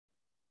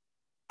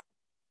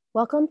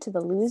Welcome to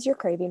the Lose Your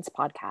Cravings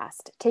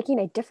podcast, taking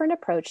a different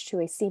approach to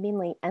a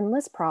seemingly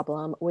endless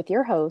problem with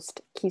your host,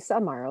 Kisa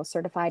Amaro,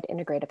 certified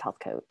integrative health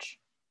coach.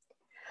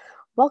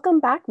 Welcome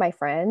back, my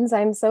friends.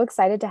 I'm so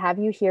excited to have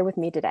you here with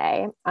me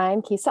today.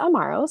 I'm Kisa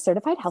Amaro,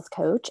 certified health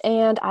coach,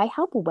 and I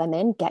help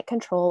women get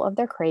control of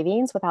their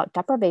cravings without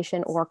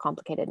deprivation or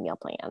complicated meal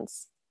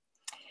plans.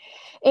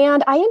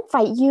 And I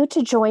invite you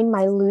to join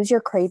my Lose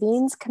Your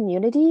Cravings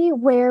community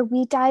where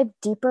we dive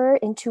deeper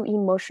into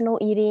emotional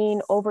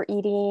eating,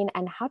 overeating,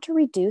 and how to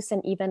reduce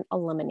and even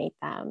eliminate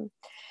them.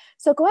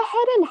 So go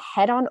ahead and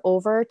head on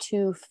over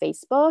to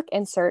Facebook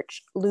and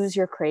search Lose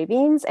Your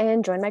Cravings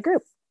and join my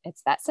group.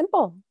 It's that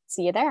simple.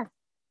 See you there.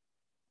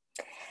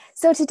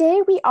 So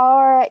today we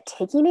are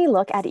taking a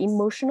look at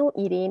emotional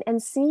eating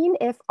and seeing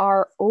if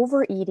our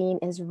overeating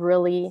is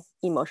really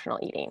emotional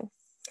eating.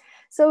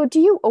 So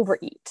do you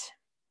overeat?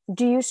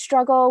 Do you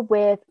struggle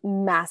with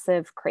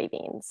massive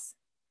cravings?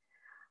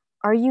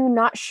 Are you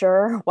not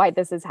sure why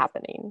this is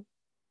happening?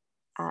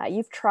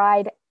 You've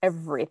tried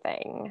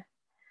everything.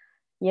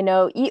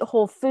 Eat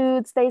whole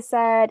foods, they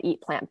said,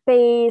 eat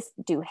plant-based,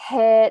 do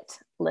HIIT,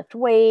 lift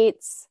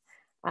weights,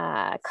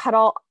 cut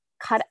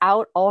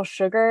out all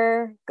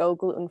sugar, go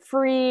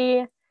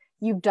gluten-free.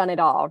 You've done it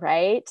all,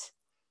 right?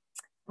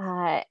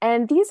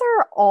 And these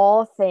are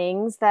all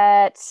things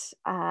that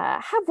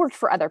have worked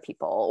for other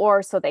people,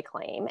 or so they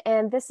claim.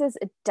 And this is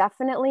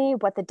definitely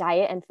what the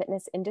diet and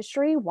fitness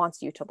industry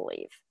wants you to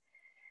believe,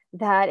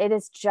 that it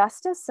is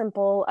just as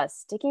simple as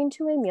sticking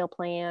to a meal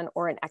plan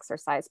or an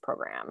exercise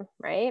program,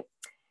 right?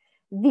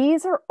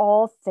 These are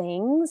all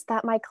things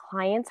that my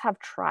clients have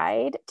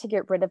tried to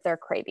get rid of their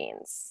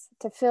cravings,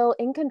 to feel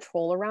in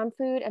control around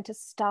food, and to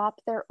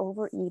stop their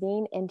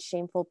overeating and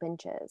shameful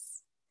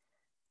binges.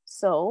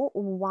 So,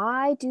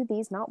 why do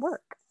these not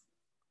work?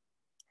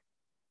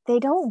 They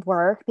don't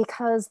work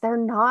because they're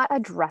not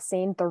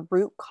addressing the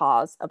root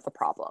cause of the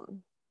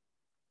problem.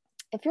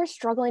 If you're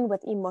struggling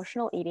with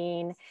emotional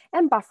eating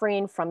and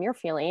buffering from your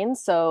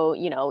feelings, so,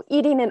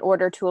 eating in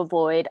order to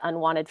avoid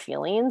unwanted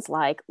feelings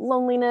like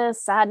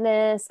loneliness,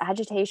 sadness,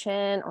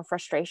 agitation, or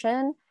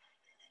frustration,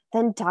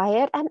 then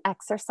diet and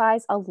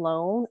exercise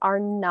alone are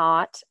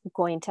not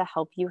going to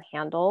help you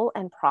handle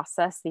and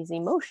process these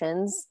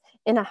emotions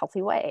in a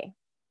healthy way.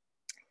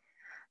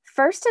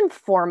 First and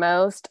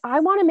foremost, I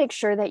want to make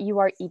sure that you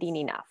are eating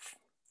enough.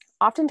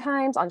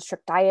 Oftentimes on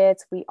strict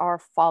diets, we are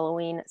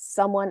following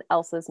someone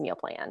else's meal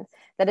plan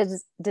that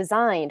is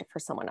designed for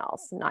someone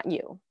else, not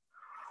you.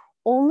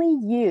 Only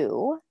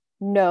you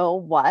know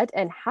what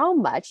and how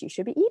much you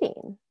should be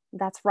eating.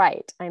 That's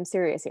right. I'm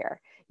serious here.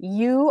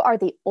 You are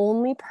the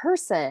only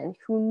person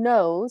who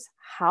knows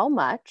how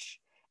much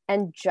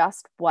and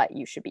just what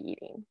you should be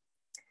eating.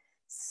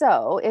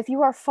 So if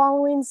you are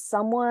following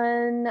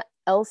someone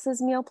else's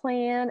meal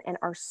plan and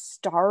are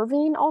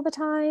starving all the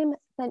time,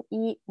 then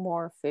eat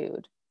more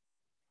food.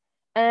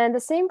 And the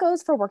same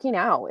goes for working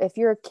out. If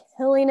you're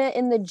killing it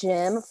in the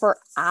gym for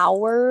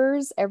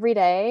hours every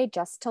day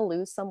just to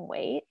lose some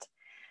weight,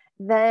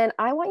 then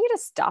I want you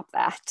to stop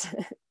that.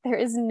 There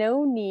is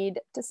no need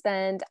to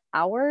spend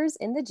hours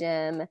in the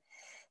gym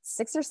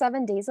 6 or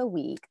 7 days a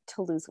week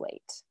to lose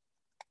weight.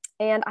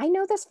 And I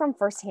know this from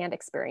firsthand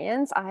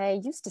experience. I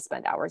used to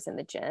spend hours in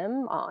the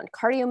gym on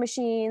cardio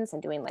machines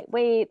and doing light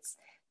weights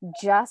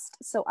just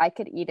so I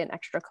could eat an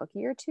extra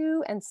cookie or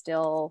two and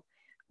still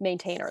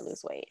maintain or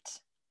lose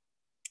weight.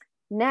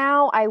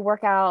 Now I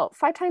work out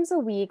 5 times a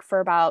week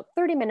for about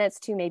 30 minutes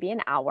to maybe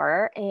an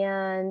hour,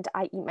 and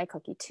I eat my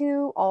cookie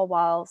too, all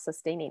while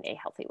sustaining a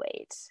healthy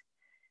weight.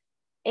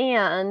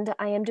 And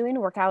I am doing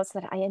workouts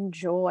that I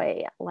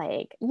enjoy,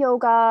 like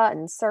yoga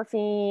and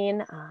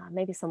surfing,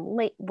 maybe some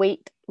light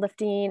weight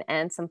lifting,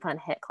 and some fun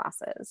HIIT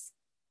classes.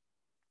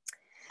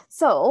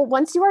 So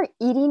once you are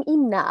eating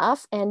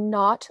enough and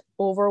not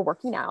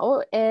overworking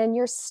out, and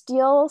you're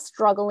still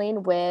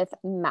struggling with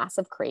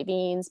massive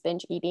cravings,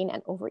 binge eating,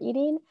 and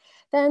overeating,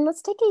 then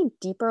let's take a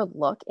deeper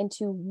look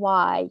into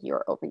why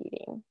you're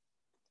overeating.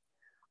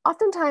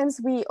 Oftentimes,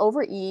 we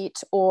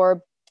overeat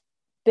or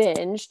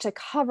binge to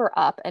cover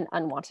up an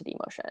unwanted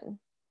emotion.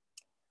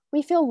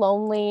 We feel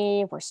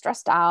lonely, we're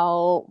stressed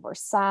out, we're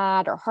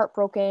sad or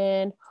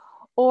heartbroken,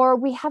 or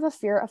we have a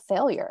fear of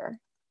failure.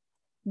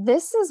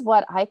 This is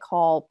what I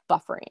call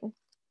buffering.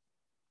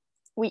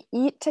 We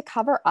eat to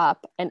cover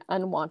up an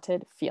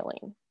unwanted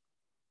feeling.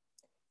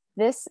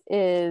 This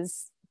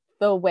is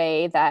the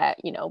way that,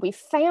 we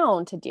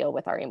found to deal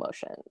with our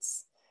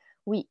emotions.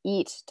 We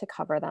eat to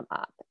cover them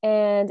up,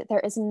 and there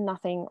is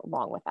nothing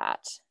wrong with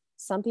that.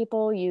 Some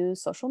people use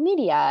social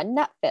media,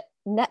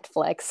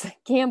 Netflix,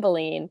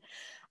 gambling,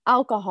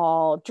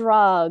 alcohol,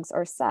 drugs,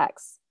 or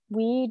sex.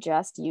 We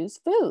just use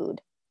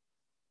food.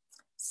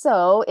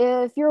 So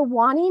if you're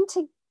wanting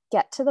to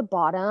get to the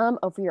bottom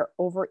of your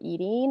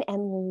overeating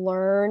and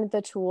learn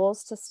the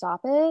tools to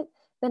stop it,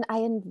 then I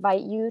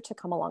invite you to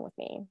come along with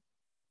me.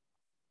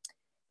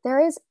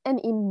 There is an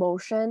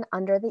emotion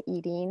under the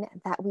eating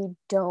that we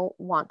don't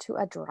want to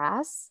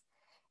address,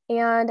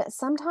 And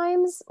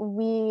sometimes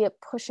we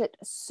push it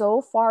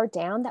so far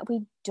down that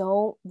we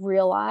don't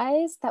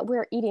realize that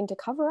we're eating to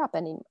cover up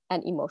an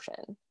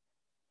emotion.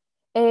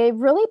 A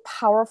really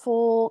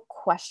powerful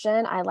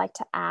question I like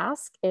to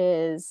ask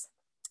is,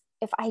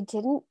 if I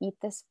didn't eat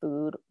this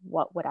food,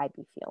 what would I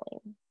be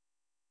feeling?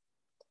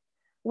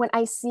 When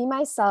I see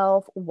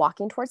myself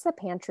walking towards the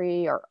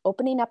pantry or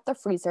opening up the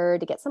freezer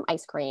to get some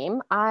ice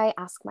cream, I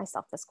ask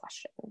myself this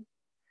question.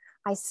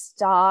 I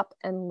stop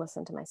and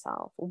listen to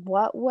myself.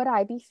 What would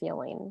I be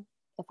feeling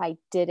if I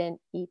didn't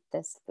eat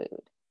this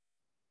food?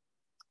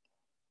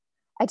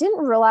 I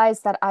didn't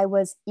realize that I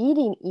was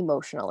eating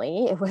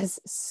emotionally. It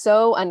was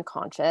so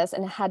unconscious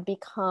and had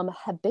become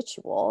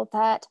habitual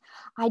that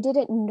I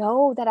didn't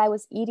know that I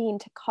was eating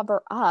to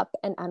cover up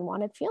an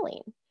unwanted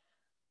feeling.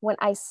 When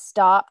I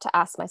stopped to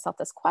ask myself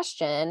this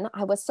question,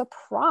 I was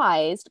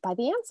surprised by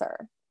the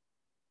answer.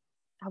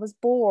 I was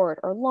bored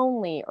or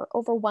lonely or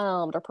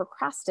overwhelmed or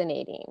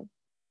procrastinating.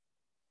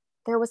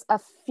 There was a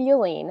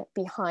feeling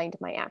behind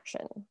my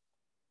action.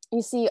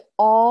 You see,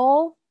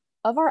 all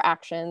of our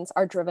actions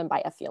are driven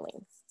by a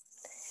feeling.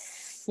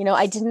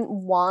 I didn't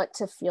want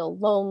to feel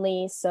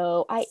lonely,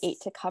 so I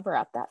ate to cover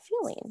up that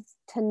feeling,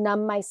 to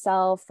numb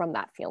myself from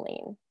that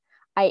feeling.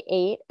 I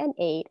ate and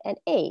ate and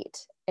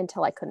ate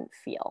until I couldn't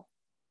feel.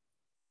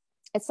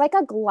 It's like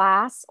a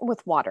glass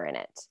with water in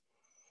it.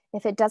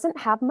 If it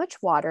doesn't have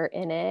much water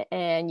in it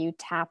and you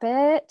tap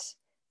it,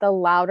 the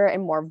louder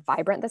and more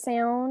vibrant the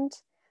sound.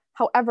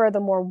 However,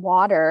 the more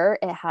water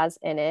it has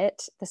in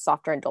it, the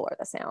softer and duller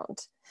the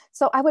sound.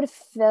 So I would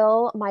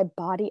fill my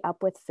body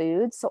up with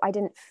food so I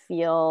didn't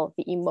feel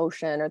the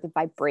emotion or the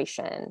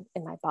vibration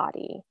in my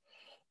body.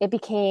 It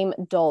became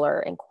duller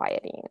and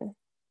quieting.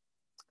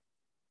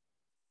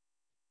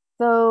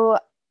 So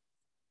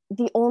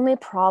the only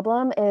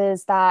problem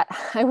is that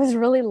I was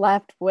really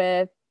left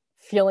with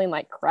feeling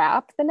like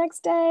crap the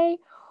next day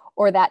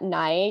or that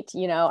night.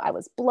 I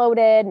was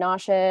bloated,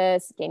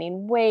 nauseous,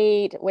 gaining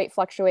weight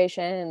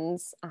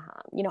fluctuations.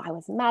 I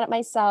was mad at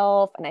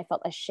myself and I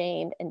felt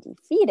ashamed and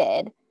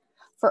defeated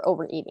for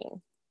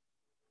overeating.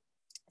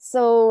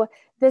 So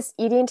this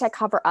eating to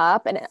cover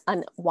up an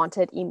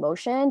unwanted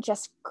emotion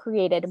just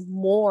created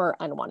more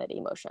unwanted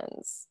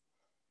emotions.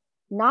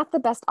 Not the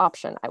best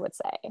option, I would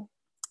say.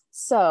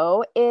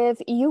 So, if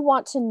you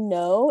want to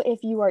know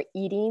if you are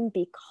eating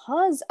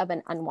because of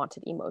an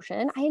unwanted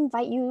emotion, I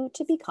invite you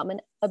to become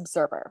an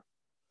observer.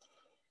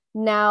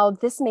 Now,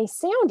 this may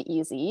sound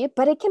easy,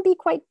 but it can be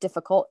quite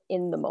difficult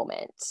in the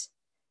moment.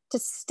 To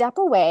step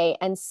away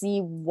and see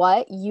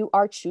what you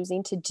are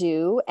choosing to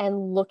do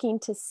and looking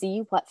to see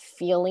what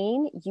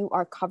feeling you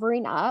are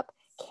covering up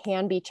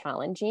can be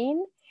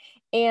challenging.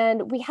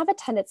 And we have a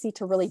tendency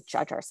to really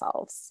judge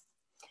ourselves.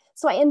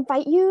 So I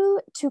invite you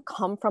to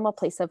come from a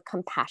place of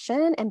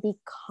compassion and be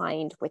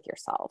kind with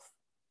yourself.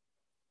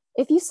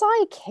 If you saw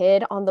a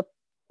kid on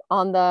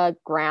the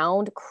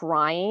ground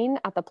crying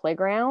at the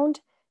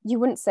playground, you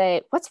wouldn't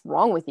say, "What's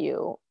wrong with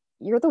you?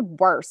 You're the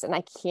worst and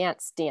I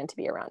can't stand to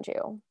be around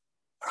you."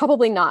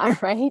 Probably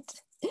not, right?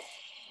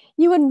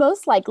 You would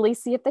most likely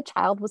see if the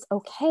child was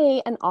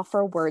okay and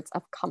offer words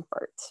of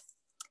comfort.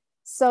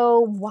 So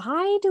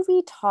why do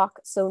we talk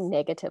so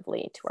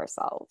negatively to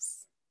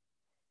ourselves?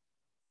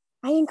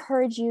 I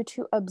encourage you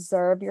to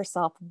observe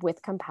yourself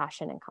with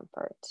compassion and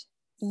comfort.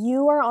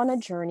 You are on a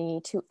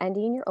journey to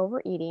ending your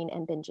overeating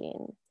and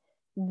binging.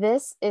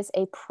 This is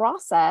a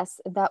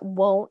process that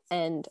won't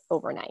end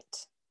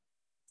overnight.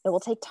 It will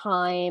take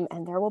time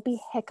and there will be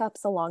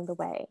hiccups along the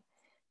way.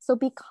 So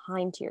be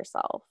kind to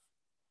yourself.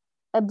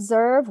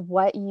 Observe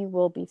what you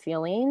will be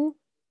feeling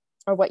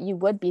or what you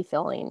would be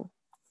feeling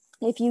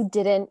if you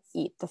didn't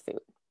eat the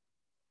food.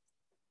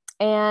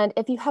 And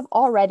if you have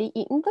already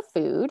eaten the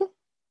food,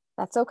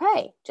 that's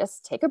okay.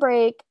 Just take a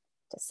break,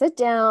 to sit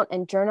down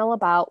and journal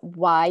about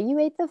why you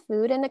ate the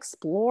food and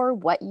explore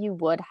what you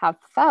would have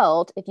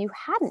felt if you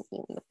hadn't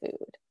eaten the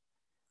food.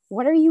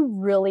 What are you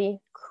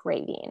really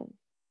craving?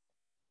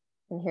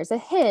 And here's a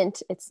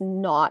hint, it's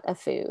not a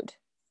food,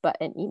 but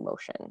an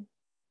emotion.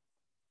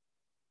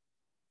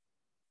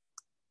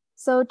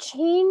 So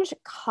change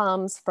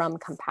comes from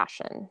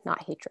compassion,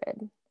 not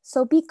hatred.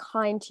 So be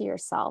kind to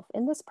yourself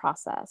in this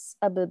process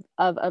of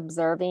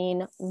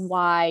observing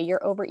why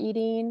you're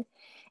overeating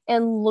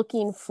and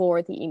looking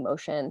for the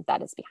emotion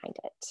that is behind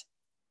it.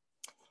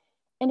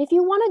 And if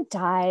you want to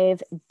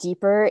dive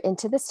deeper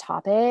into this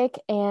topic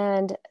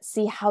and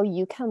see how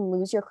you can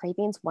lose your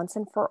cravings once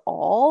and for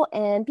all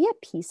and be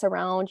at peace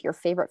around your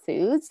favorite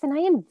foods, then I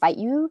invite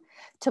you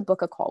to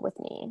book a call with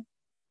me.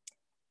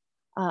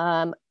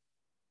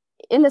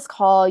 In this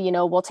call,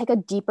 we'll take a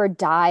deeper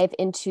dive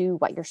into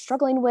what you're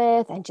struggling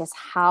with and just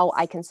how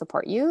I can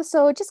support you.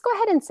 So just go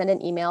ahead and send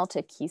an email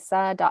to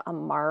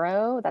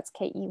keysa.amaro, that's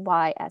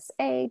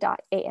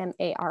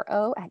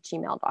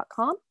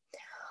KEYSA.AMARO@gmail.com,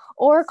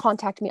 or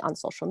contact me on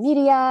social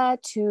media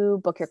to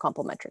book your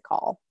complimentary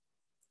call.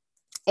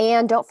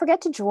 And don't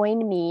forget to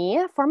join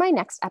me for my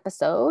next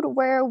episode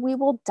where we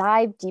will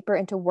dive deeper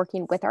into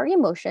working with our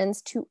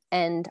emotions to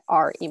end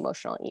our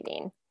emotional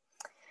eating.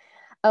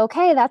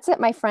 Okay, that's it,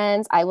 my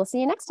friends. I will see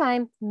you next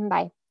time.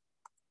 Bye.